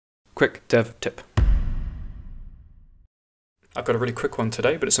quick dev tip. I've got a really quick one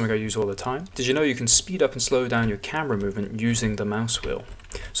today, but it's something I use all the time. Did you know you can speed up and slow down your camera movement using the mouse wheel?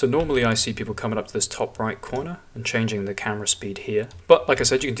 So normally I see people coming up to this top right corner and changing the camera speed here. But like I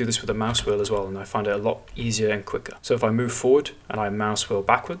said, you can do this with a mouse wheel as well, and I find it a lot easier and quicker. So if I move forward and I mouse wheel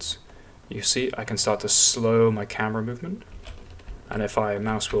backwards, you see I can start to slow my camera movement. And if I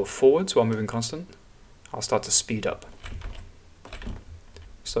mouse wheel forwards while moving constant, I'll start to speed up.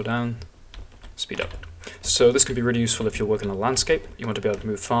 Slow down, speed up. So this can be really useful if you're working on a landscape. You want to be able to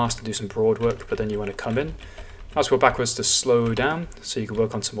move fast and do some broad work, but then you want to come in. Mouse wheel backwards to slow down, so you can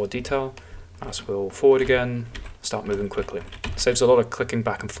work on some more detail. Mouse wheel forward again, start moving quickly. Saves a lot of clicking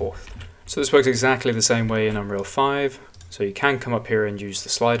back and forth. So this works exactly the same way in Unreal 5. So you can come up here and use the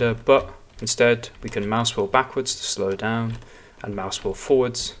slider, but instead we can mouse wheel backwards to slow down and mouse wheel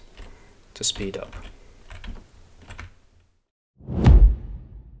forwards to speed up.